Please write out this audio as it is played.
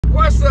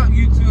What's up,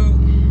 YouTube?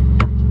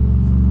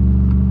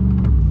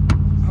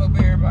 Hope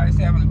everybody's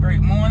having a great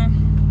morning.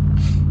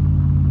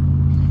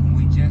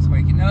 We just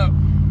waking up.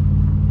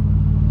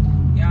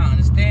 Y'all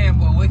understand,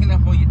 boy, waking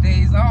up on your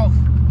days off,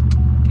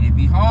 it'd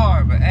be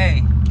hard, but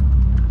hey,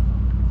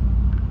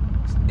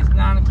 it's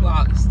 9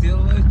 o'clock. It's still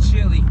a little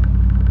chilly.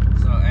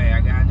 So, hey,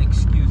 I got an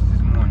excuse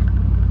this morning.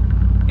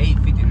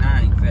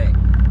 8:59 exact.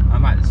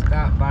 I'm about to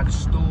stop by the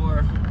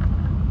store.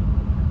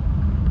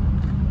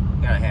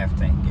 Got a half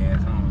tank gas.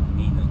 I don't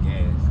really need no gas.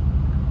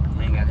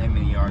 I ain't got that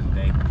many yards a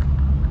day.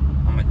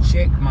 I'm gonna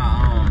check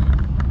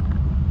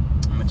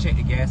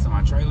the gas on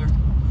my trailer.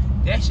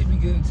 That should be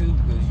good too,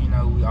 because you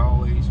know we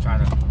always try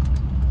to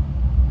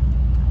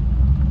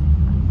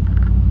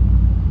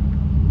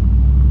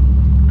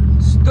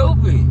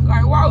stupid.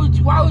 Like why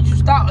would you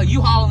stop a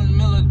U-Haul in the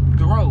middle of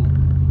the road?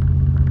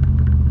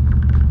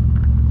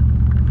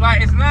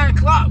 Like it's 9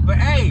 o'clock, but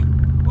hey,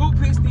 who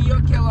pissed in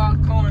your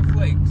Kellogg corn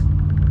flakes?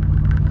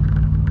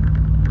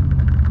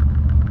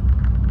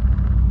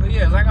 But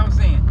yeah, like I was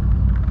saying,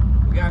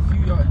 we got a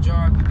few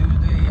jobs to do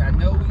today. I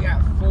know we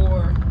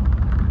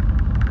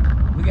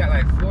got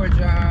like 4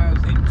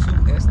 jobs and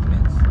 2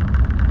 estimates.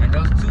 And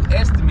those 2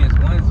 estimates,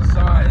 one is a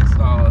saw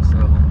install,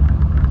 so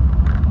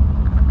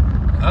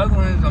the other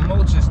one is a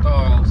mulch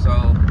install,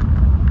 so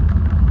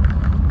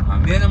my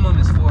minimum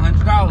is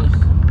 $400.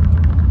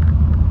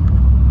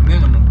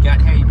 Minimum, got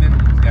to have your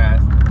minimums,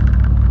 guys.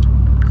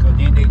 So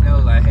then they know,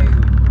 like, hey,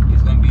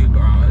 it's gonna be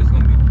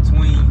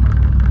between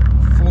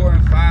 $4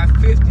 and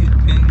 $5.50,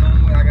 depending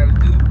on what I gotta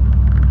do.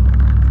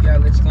 You gotta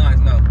let your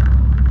clients know.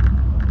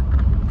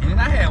 And then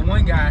I had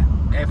one guy.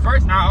 At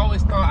first, I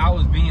always thought I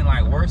was being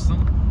like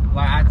worrisome.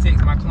 Like I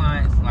text my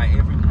clients like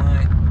every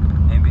month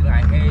and be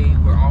like, "Hey,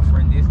 we're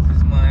offering this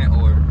month,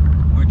 or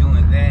we're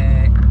doing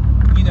that."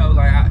 You know,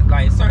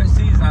 like certain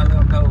seasons, I let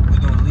them know we're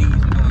doing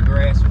leaves, we're doing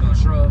grass, we're doing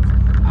shrubs.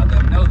 I let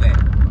them know that.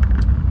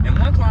 And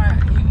one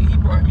client, he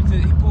pulled me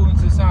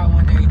to the side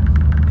one day,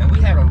 and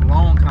we had a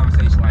long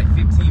conversation, like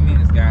 15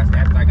 minutes, guys,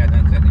 after I got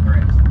done cutting the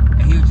grass.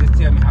 And he would just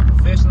tell me how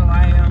professional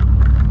I am,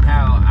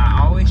 how I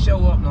always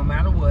show up no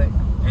matter what.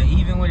 And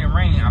even when it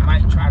rains, I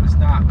might try to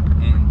stop.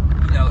 And,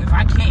 you know, if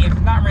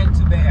it's not raining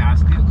too bad, I'll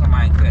still come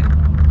out and cut it.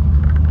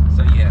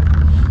 So, yeah.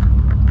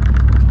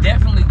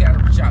 Definitely got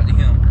to reach out to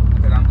him,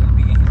 because I'm going to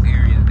be in his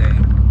area today.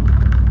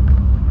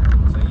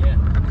 So, yeah.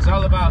 It's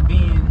all about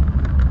being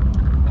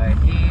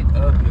ahead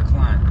of your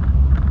client.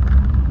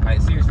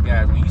 Like, seriously,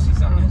 guys, when you see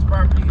something on his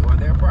property or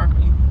their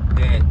property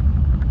that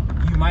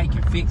you might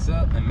can fix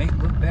up and make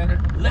look better,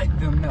 let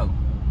them know.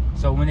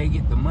 So when they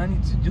get the money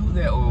to do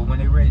that, or when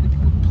they're ready to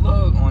pull the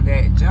plug on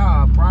that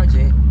job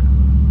project,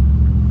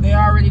 they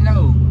already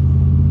know.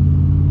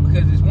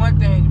 Because it's one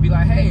thing to be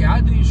like, hey,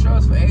 I'll do your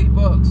shrubs for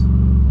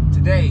 $80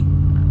 today.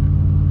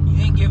 You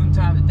didn't give them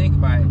time to think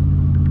about it.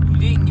 You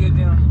didn't give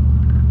them,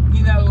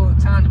 you know,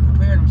 time to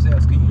prepare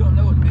themselves, because you don't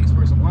know what the next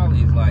person's wallet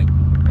is like.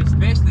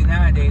 Especially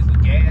nowadays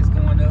with gas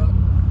going up,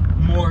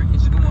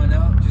 mortgage going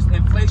up, just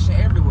inflation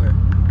everywhere.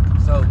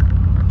 So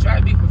try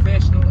to be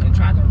professional and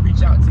try to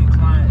reach out to your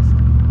clients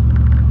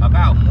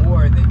about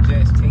more than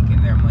just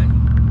taking their money.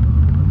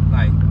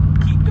 Like,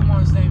 keep them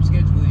on the same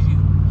schedule as you.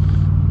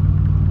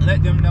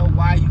 Let them know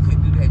why you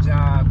couldn't do that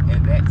job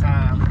at that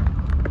time,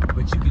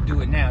 but you could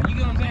do it now. You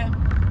get what I'm saying?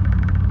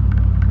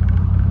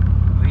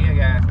 But yeah,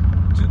 guys,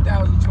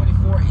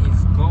 2024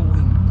 is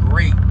going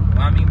great. What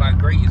I mean by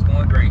great is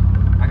going great.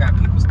 I got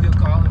people still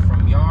calling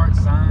from yard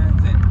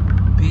signs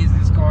and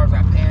business cards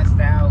I passed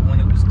out when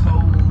it was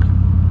cold.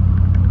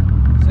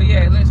 So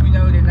yeah, it lets me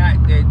know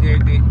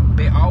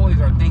they always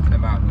are thinking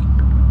about me.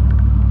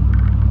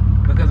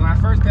 Because when I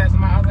first passed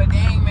them out, I was like,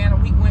 dang man, a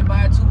week went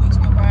by, 2 weeks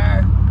went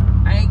by,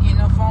 I ain't getting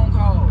no phone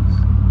calls.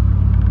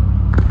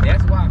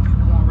 That's why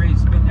people weren't ready to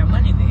spend their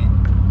money then.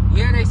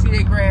 Yeah, they see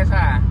their grass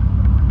high,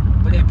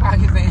 but their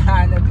pockets ain't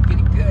high enough to get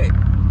it cut.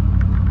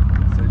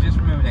 So just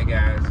remember that,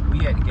 guys.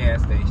 We at the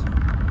gas station.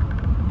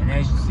 And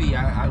as you see,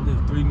 I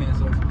live 3 minutes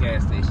away from the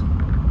gas station.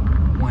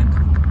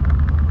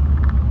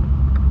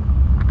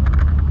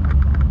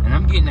 And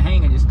I'm getting the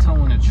hang of just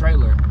towing a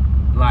trailer.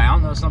 Like, I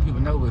don't know if some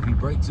people know, but if you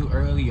brake too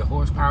early, your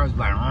horsepower is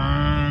like,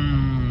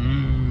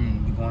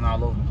 you're going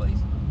all over the place.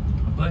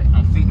 But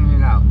I'm figuring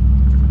it out.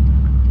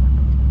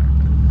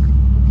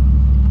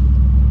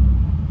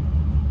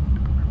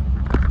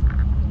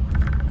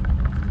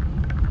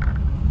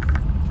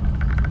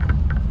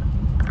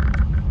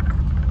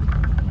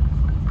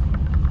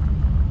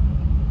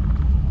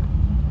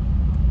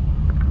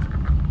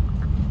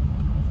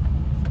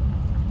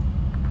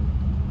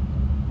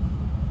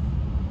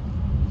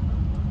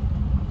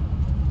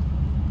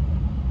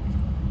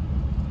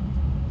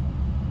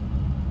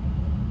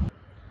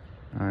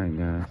 Alright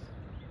guys,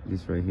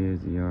 this right here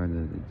is the yard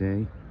of the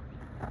day.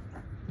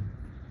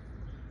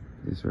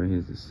 This right here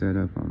is the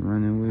setup I'm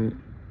running with.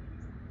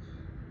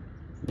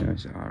 Yeah, I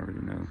should already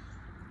know.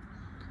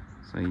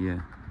 So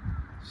yeah,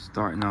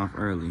 starting off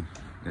early.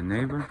 The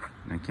neighbor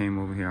that came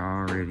over here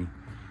already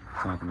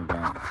talking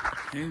about,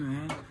 hey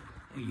man,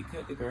 hey, you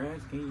cut the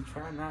grass, can you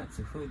try not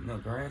to put no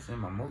grass in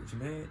my mulch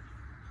bed?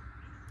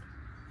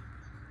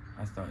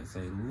 I started to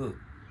say, look,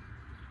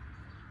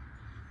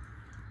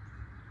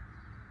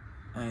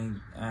 I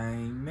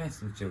ain't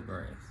messing with your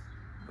grass.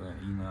 But,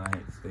 you know, I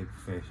had to stay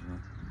professional.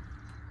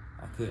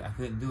 I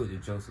couldn't do it the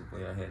Joseph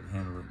way. I had to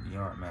handle it the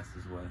yard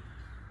master's way.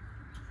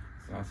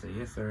 So I said,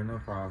 yes, sir, no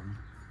problem.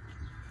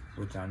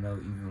 Which I know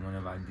even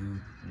whenever I do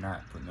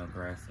not put no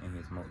grass in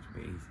his mulch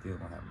bed, he's still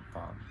gonna have a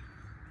problem.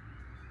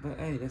 But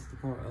hey, that's the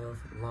part of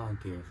lawn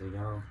care, so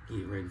y'all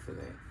get ready for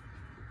that.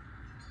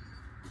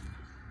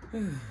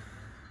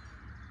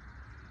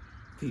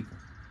 People.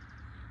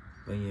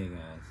 But yeah,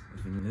 guys,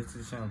 if you're new to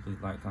the channel,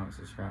 please like, comment,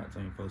 subscribe,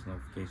 turn your post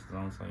notifications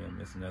on so you don't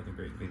miss another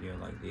great video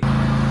like this.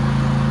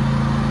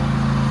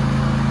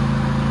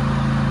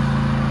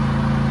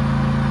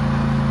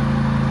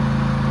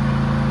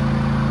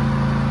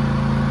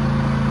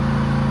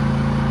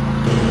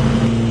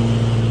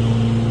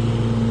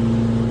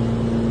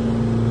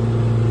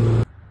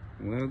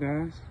 Well,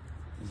 guys,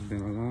 it's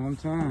been a long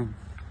time,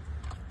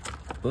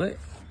 but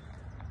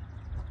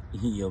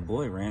your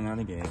boy ran out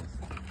of gas.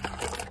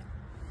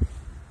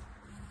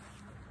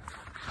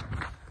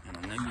 And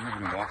I know you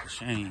heard the walk of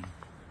shame.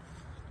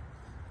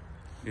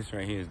 This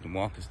right here is the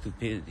walk of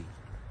stupidity.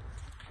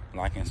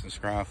 Like and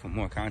subscribe for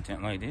more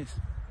content like this.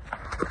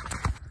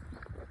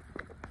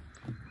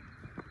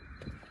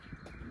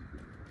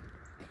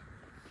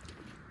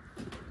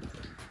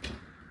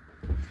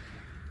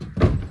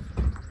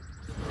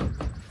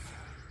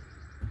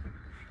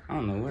 I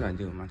don't know what I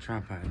do with my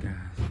tripod, guys,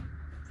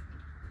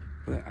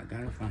 but I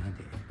gotta find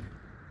it.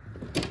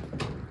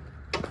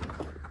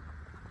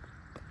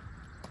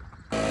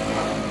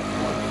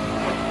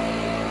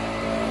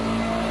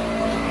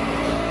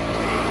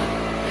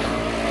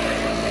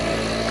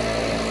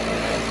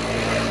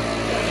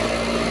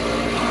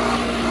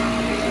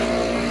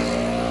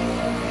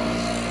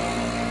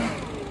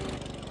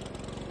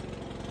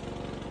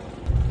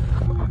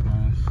 Alright,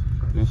 guys,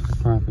 that's the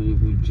property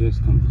we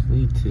just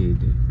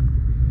completed.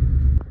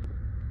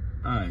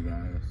 Alright,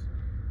 guys,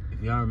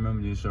 if y'all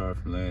remember this yard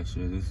from last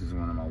year, this is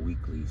one of my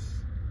weeklies.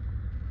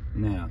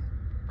 Now,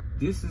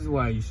 this is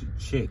why you should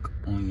check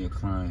on your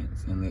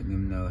clients and let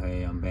them know,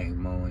 hey, I'm back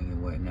mowing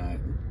and whatnot.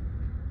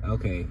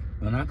 Okay,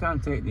 when I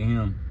contacted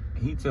him,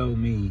 he told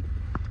me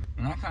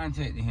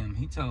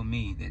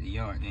that the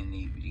yard didn't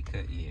need to be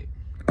cut yet.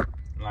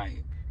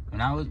 Like, when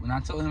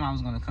I told him I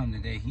was gonna come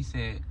today, he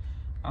said,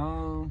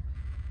 oh,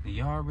 the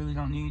yard really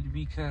don't need to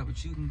be cut,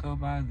 but you can go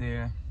by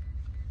there.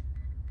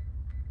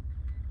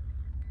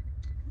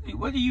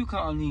 What do you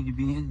call need to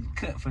be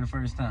cut for the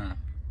first time?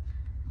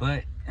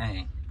 But,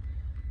 hey,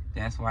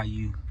 that's why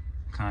you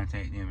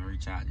contact them and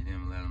reach out to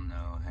them and let them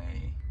know,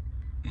 hey,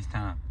 it's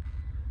time.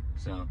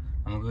 So,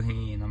 I'm going to go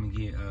ahead and I'm going to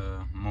get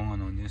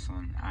mowing on this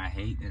one. I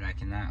hate that I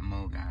cannot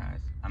mow, guys.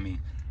 I mean,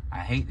 I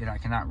hate that I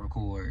cannot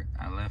record.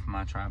 I left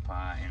my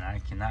tripod and I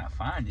cannot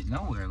find it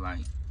nowhere.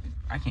 Like,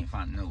 I can't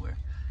find it nowhere.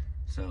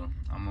 So,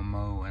 I'm going to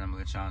mow and I'm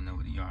going to let y'all know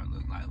what the yard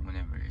look like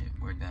whenever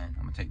we're done.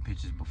 I'm going to take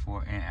pictures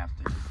before and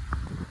after.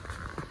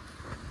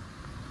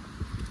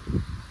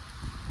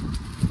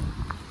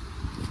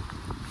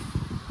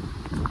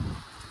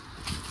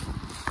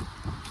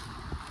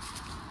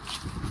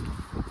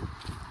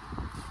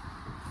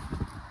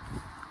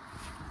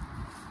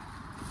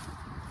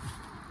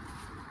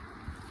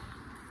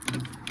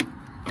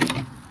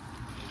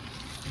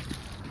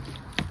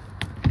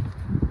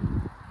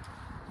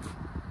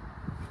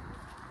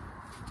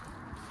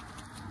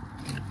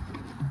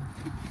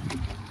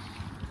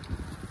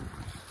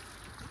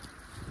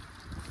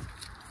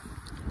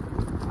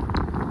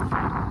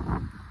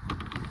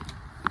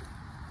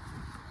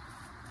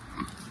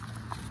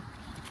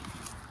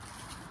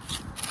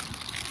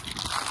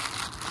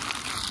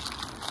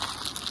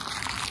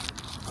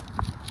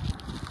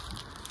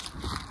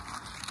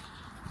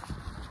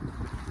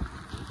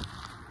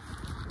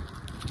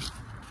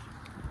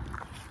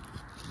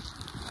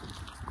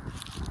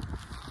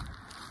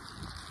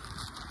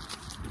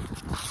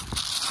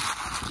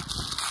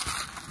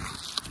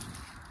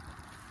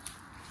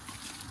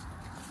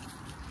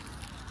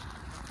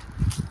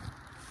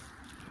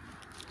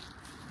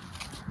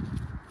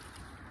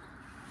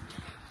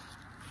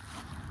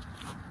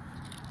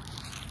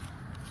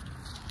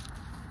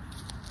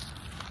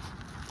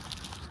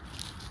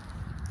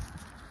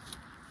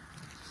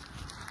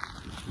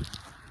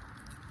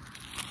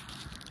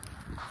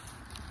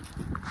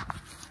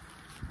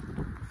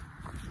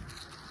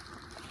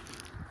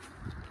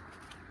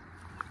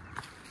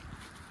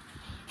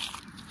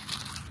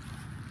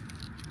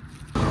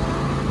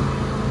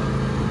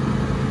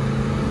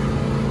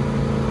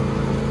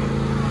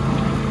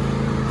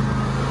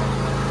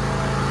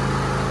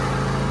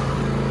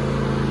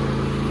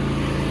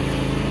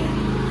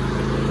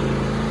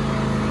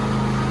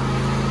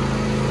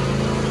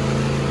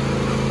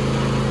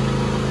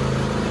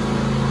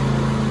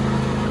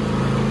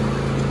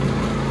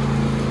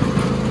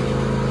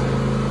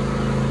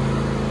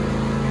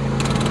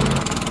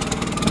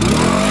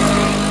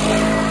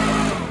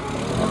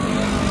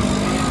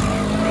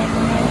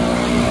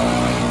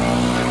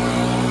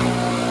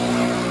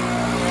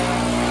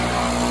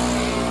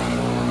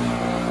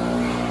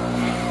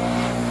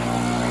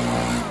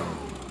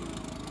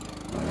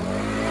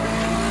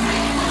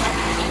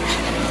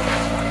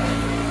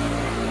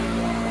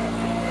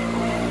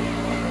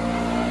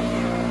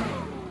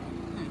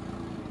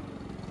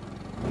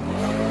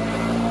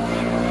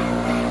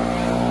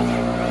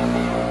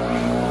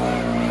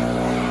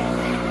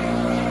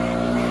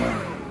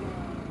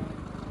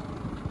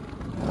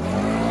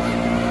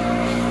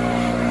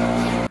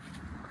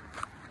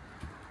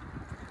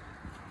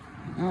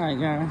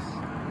 Alright, guys.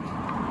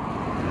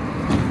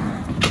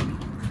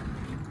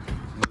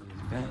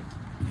 Back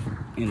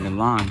in the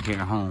lawn care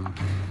home.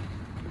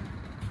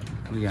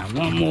 We got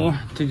one more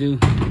to do.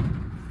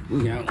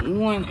 We got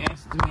one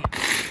estimate.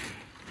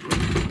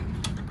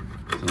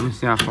 So let me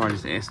see how far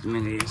this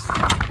estimate is.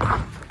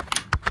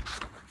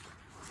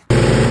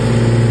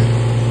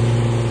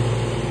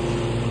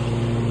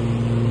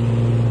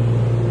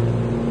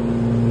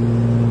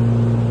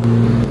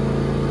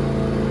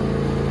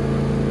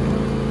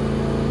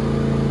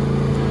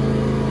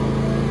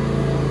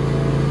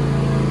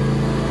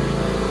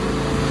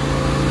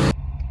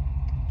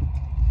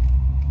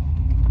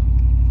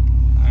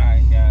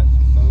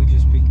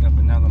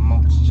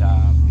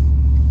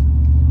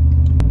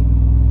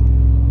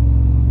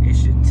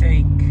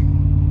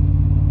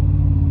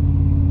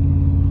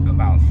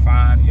 About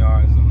 5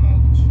 yards of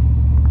mulch.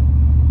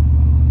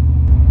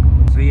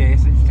 So yeah, it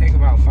said take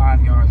about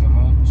 5 yards of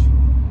mulch.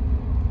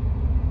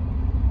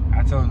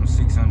 I told him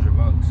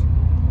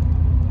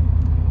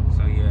 $600.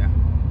 So yeah,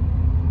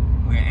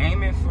 we're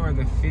aiming for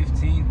the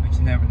 15th, but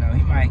you never know.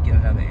 He might get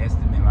another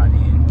estimate by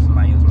then.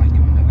 Somebody else might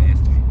give him